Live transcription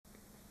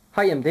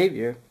Hi, I'm Dave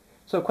here.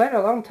 So quite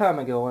a long time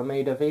ago I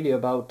made a video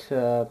about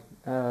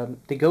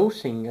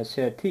degaussing a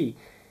CRT.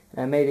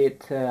 I made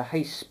it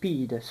high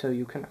speed so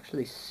you can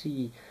actually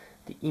see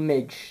the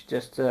image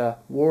just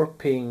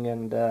warping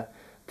and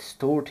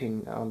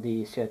distorting on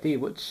the CRT,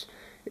 which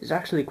is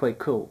actually quite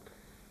cool.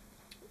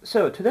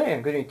 So today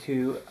I'm going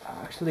to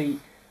actually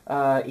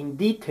in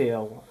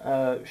detail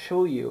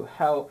show you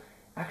how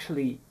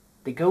actually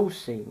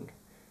degaussing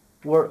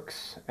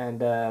works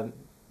and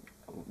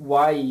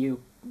why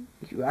you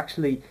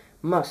actually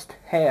must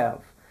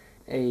have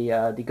a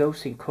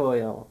degaussing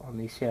coil on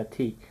the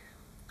CRT.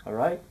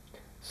 Alright,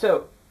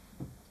 so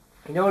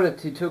in order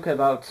to talk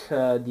about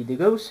the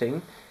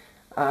degaussing,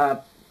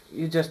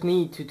 you just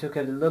need to talk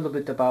a little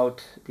bit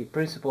about the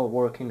principle of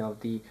working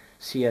of the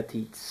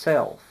CRT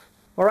itself.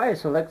 Alright,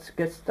 so let's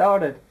get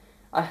started.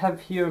 I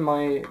have here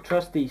my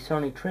trusty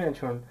Sony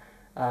Trinitron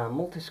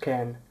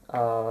multiscan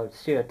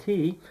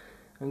CRT.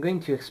 I'm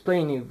going to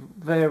explain you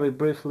very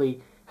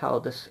briefly how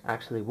this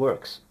actually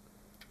works.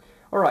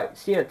 Alright,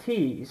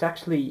 CRT is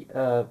actually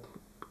a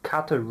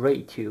cathode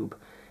ray tube,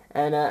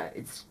 and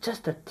it's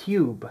just a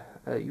tube.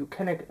 You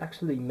can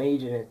actually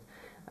imagine it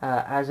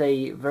as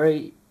a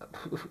very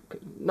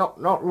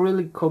not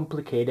really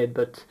complicated,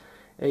 but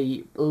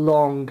a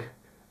long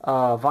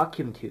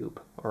vacuum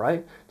tube.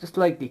 Alright, just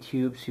like the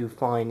tubes you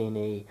find in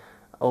a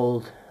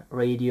old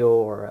radio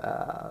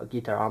or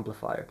guitar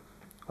amplifier.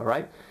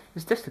 Alright,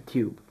 it's just a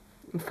tube.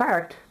 In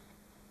fact,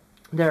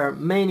 there are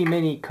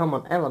many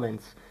common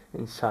elements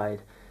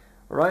inside.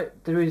 Right,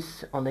 there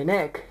is on the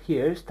neck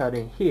here,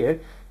 starting here,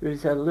 there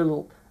is a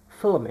little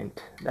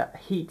filament that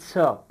heats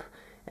up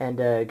and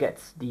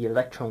gets the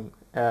electron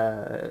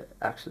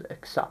actually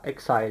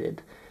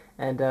excited,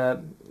 and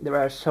there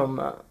are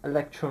some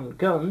electron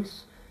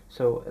guns,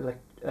 so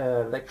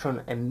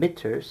electron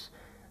emitters,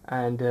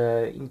 and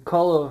in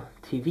color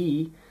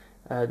TV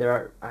there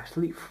are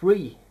actually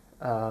three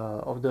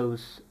of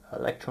those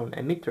electron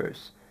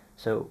emitters.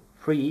 So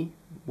 3,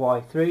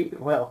 why 3?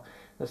 Well,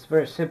 that's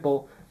very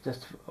simple.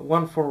 Just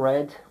one for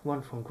red,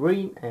 one for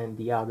green, and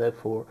the other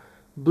for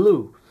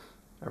blue.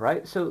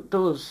 Alright, so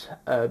those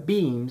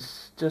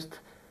beams just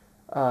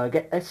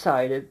get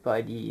excited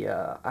by the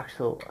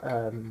actual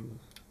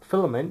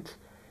filament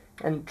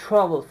and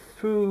travel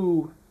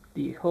through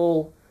the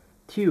whole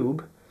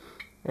tube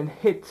and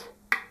hit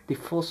the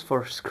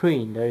phosphor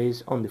screen that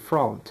is on the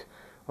front.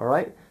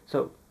 Alright,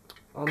 so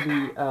on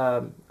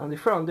the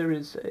front there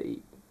is a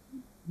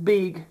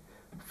big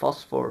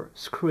phosphor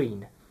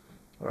screen.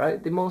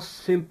 Alright, the most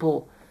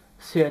simple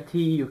CRT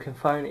you can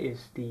find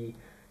is the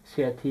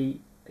CRT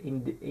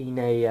in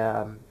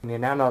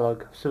an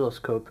analog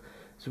oscilloscope.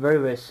 It's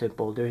very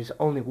simple. There is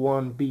only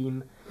one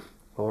beam,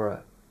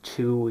 or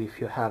two if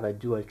you have a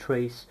dual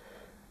trace,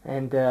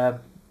 and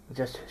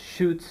just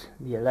shoots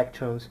the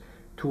electrons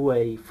to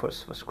a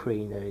phosphor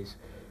screen.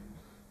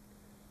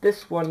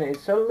 This one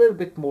is a little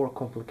bit more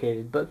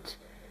complicated, but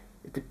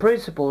the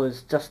principle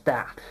is just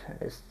that.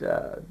 It's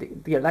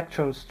the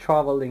electrons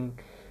traveling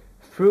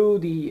through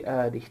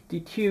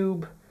the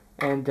tube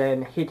and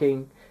then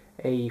hitting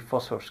a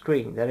phosphor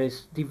screen that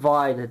is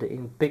divided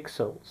in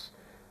pixels,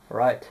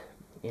 right,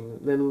 in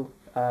little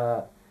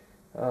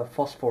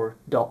phosphor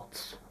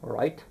dots.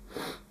 Alright,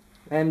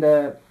 and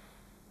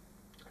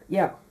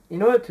yeah,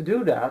 in order to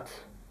do that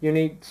you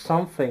need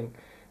something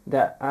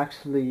that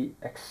actually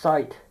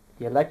excite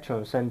the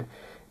electrons and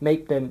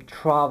make them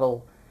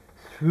travel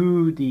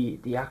through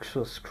the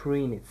actual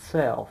screen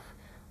itself.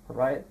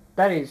 Alright,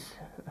 that is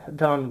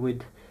done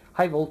with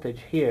high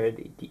voltage here.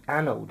 The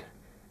anode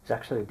is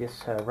actually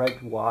this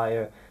red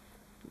wire.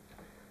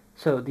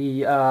 So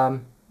the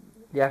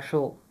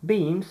actual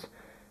beams,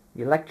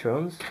 the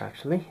electrons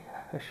actually,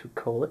 I should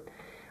call it,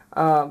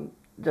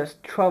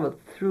 just travel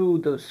through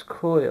those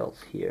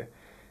coils here,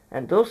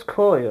 and those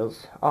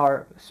coils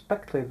are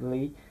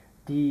respectively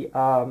the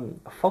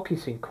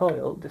focusing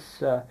coil.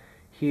 This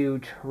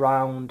huge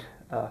round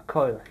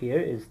coil here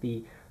is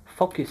the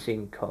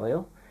focusing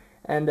coil,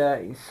 and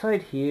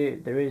inside here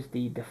there is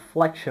the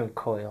deflection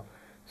coil.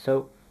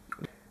 So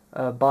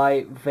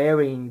by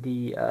varying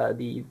the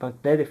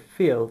magnetic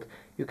field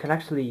you can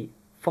actually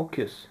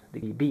focus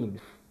the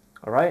beams.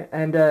 Alright,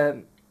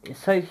 and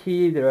inside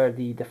here there are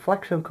the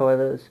deflection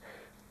coils.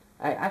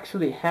 I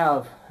actually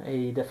have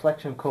a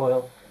deflection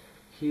coil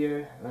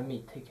here. Let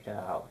me take it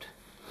out.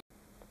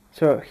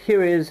 So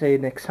here is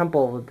an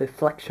example of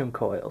deflection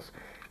coils.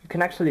 You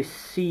can actually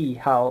see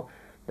how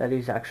that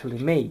is actually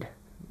made.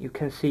 You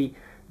can see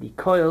the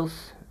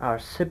coils are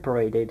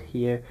separated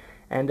here,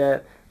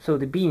 and so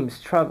the beams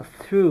travel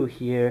through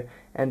here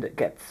and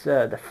gets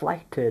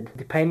deflected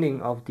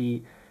depending of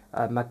the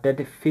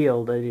magnetic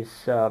field that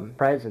is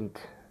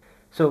present.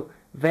 So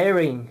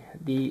varying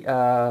the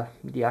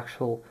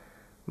actual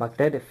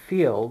magnetic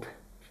field,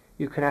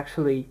 you can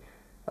actually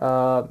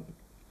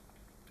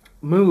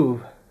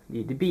move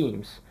the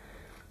beams,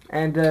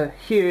 and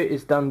here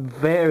is done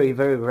very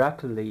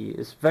rapidly.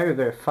 It's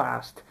very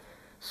fast,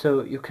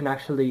 so you can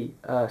actually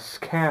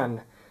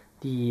scan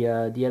the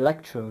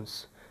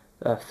electrons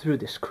through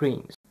the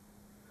screens.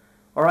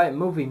 Alright,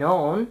 moving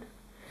on,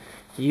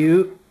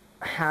 you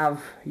have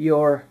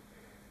your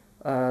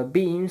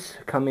beams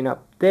coming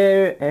up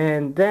there,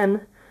 and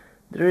then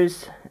there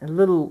is a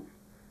little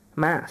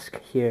mask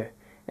here,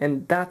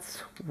 and that's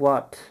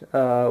what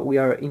we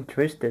are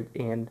interested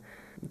in.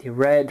 The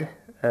red,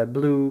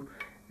 blue,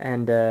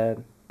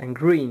 and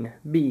green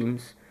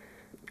beams,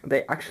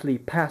 they actually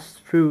pass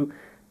through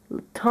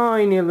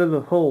tiny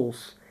little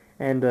holes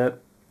and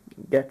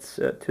gets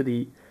to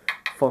the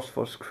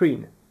phosphor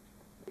screen.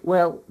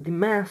 Well, the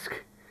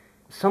mask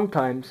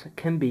sometimes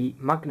can be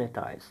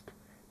magnetized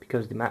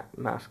because the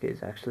mask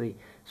is actually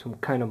some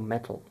kind of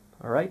metal.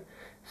 Alright,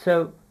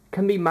 so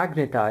can be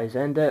magnetized,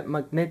 and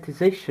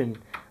magnetization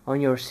on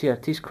your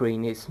CRT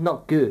screen is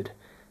not good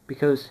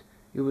because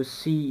you will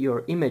see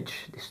your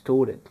image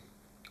distorted,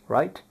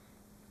 right?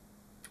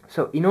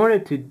 So in order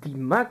to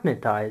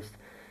demagnetize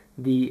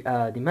the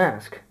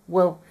mask,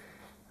 well,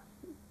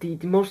 the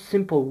most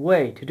simple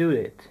way to do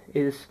it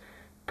is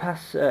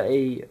pass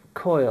a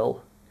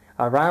coil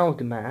around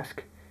the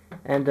mask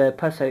and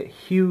pass a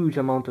huge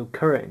amount of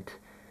current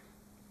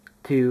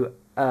to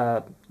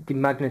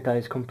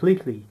demagnetize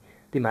completely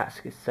the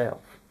mask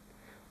itself.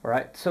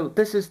 Alright, so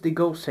this is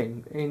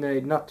degaussing in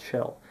a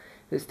nutshell.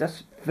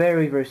 That's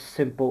very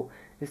simple.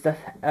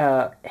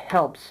 That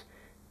helps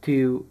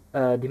to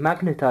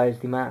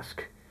demagnetize the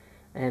mask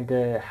and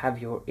have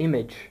your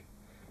image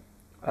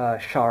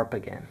sharp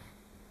again.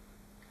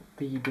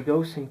 The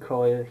degaussing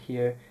coil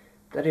here,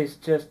 that is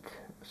just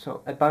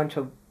a bunch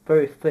of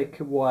very thick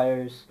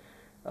wires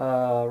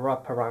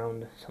wrapped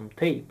around some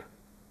tape.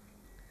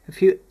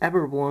 If you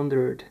ever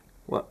wondered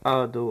what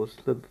are those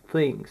little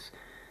things,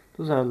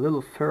 those are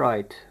little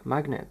ferrite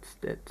magnets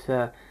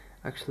that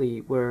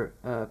actually were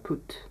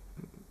put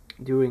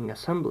during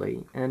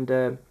assembly, and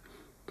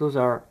those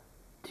are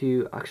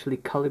to actually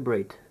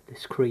calibrate the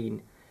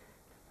screen,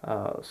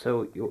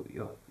 so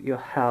you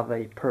have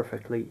a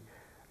perfectly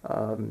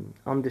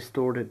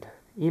undistorted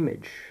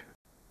image.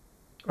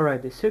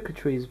 Alright, the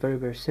circuitry is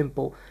very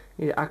simple.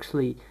 It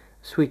actually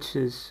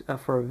switches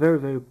for a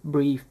very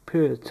brief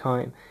period of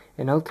time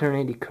and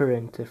alternating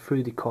current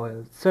through the coil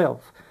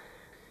itself.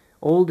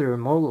 Older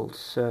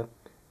models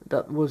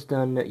that was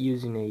done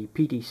using a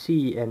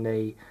PTC and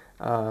a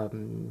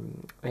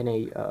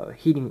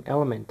heating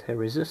element, a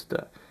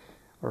resistor.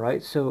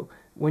 Alright, so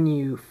when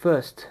you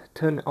first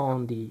turn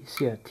on the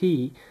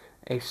CRT,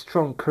 a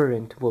strong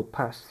current will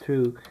pass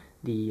through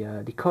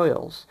the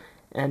coils,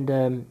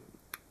 and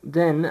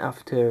then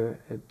after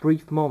a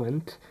brief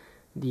moment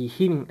the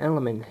heating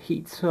element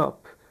heats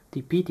up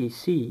the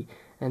PTC,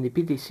 and the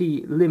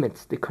PTC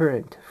limits the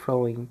current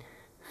flowing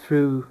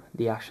through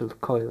the actual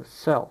coil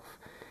itself.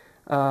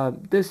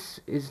 This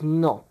is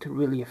not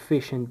really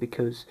efficient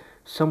because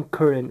some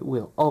current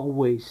will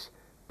always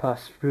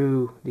pass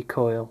through the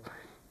coil,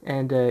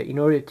 and in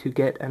order to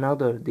get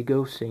another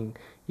degaussing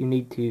you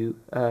need to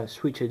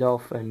switch it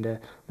off and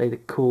let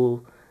it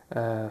cool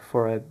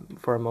for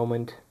a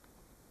moment.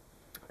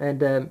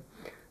 And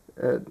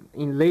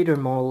in later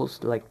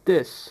models like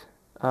this,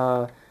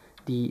 the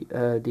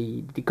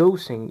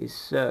degaussing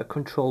is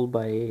controlled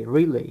by a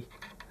relay.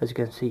 As you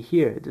can see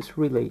here, this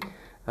relay,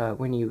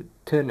 when you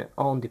turn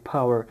on the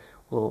power,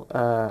 will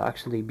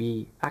actually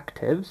be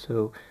active,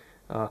 so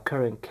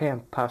current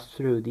can pass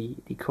through the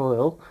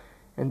coil,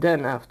 and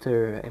then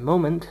after a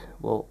moment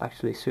will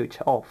actually switch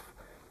off,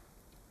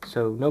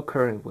 so no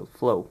current will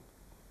flow.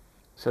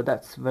 So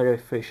that's very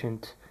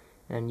efficient,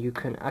 and you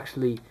can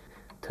actually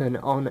turn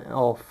on and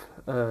off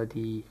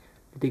the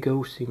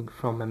degaussing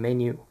from a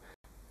menu.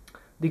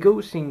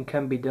 Degaussing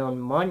can be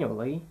done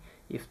manually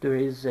if there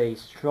is a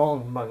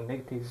strong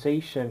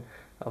magnetization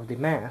of the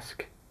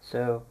mask,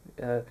 so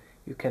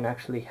you can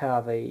actually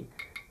have a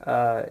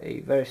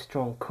very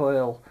strong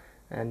coil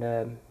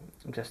and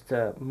just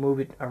move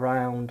it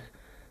around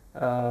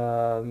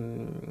to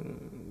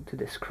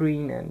the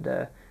screen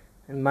and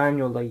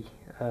manually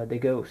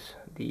degauss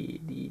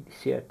the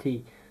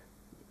CRT.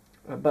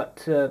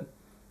 But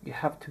you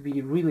have to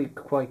be really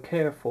quite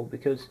careful,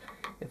 because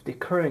if the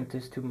current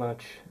is too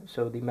much,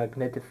 so the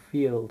magnetic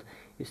field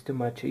is too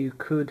much, you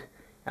could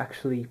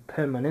actually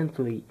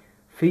permanently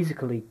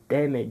physically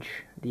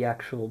damage the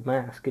actual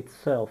mask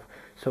itself,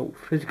 so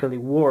physically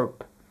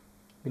warp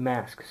the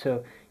mask,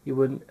 so you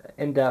would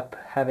end up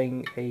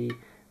having a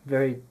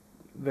very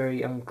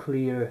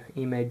unclear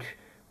image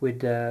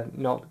with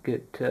not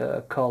good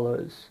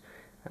colors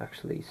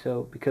actually,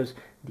 so because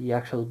the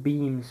actual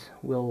beams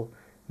will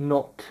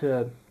not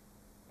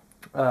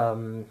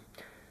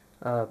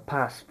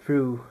pass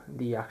through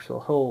the actual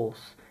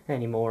holes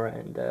anymore,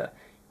 and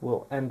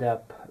will end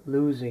up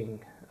losing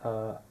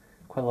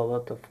quite a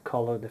lot of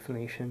color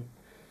definition.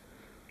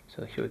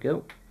 So here we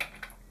go.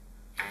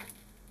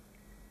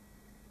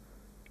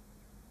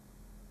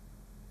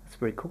 That's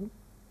pretty cool.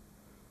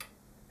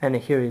 And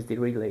here is the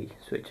relay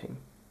switching.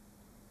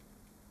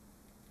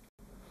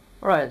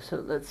 Alright, so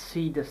let's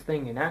see this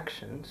thing in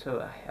action.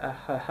 So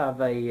I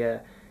have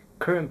a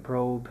current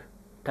probe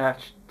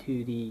attached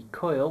to the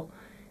coil,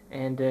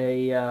 and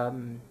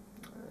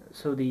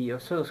so the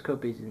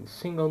oscilloscope is in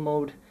single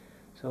mode,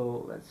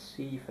 So let's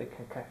see if I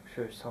can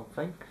capture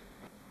something.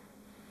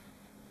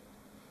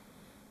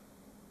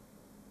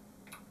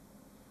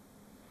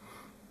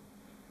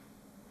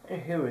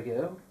 And here we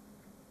go.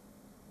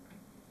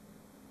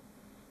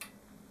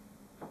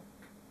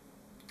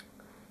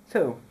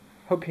 So,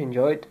 hope you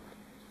enjoyed.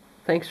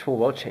 Thanks for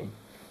watching.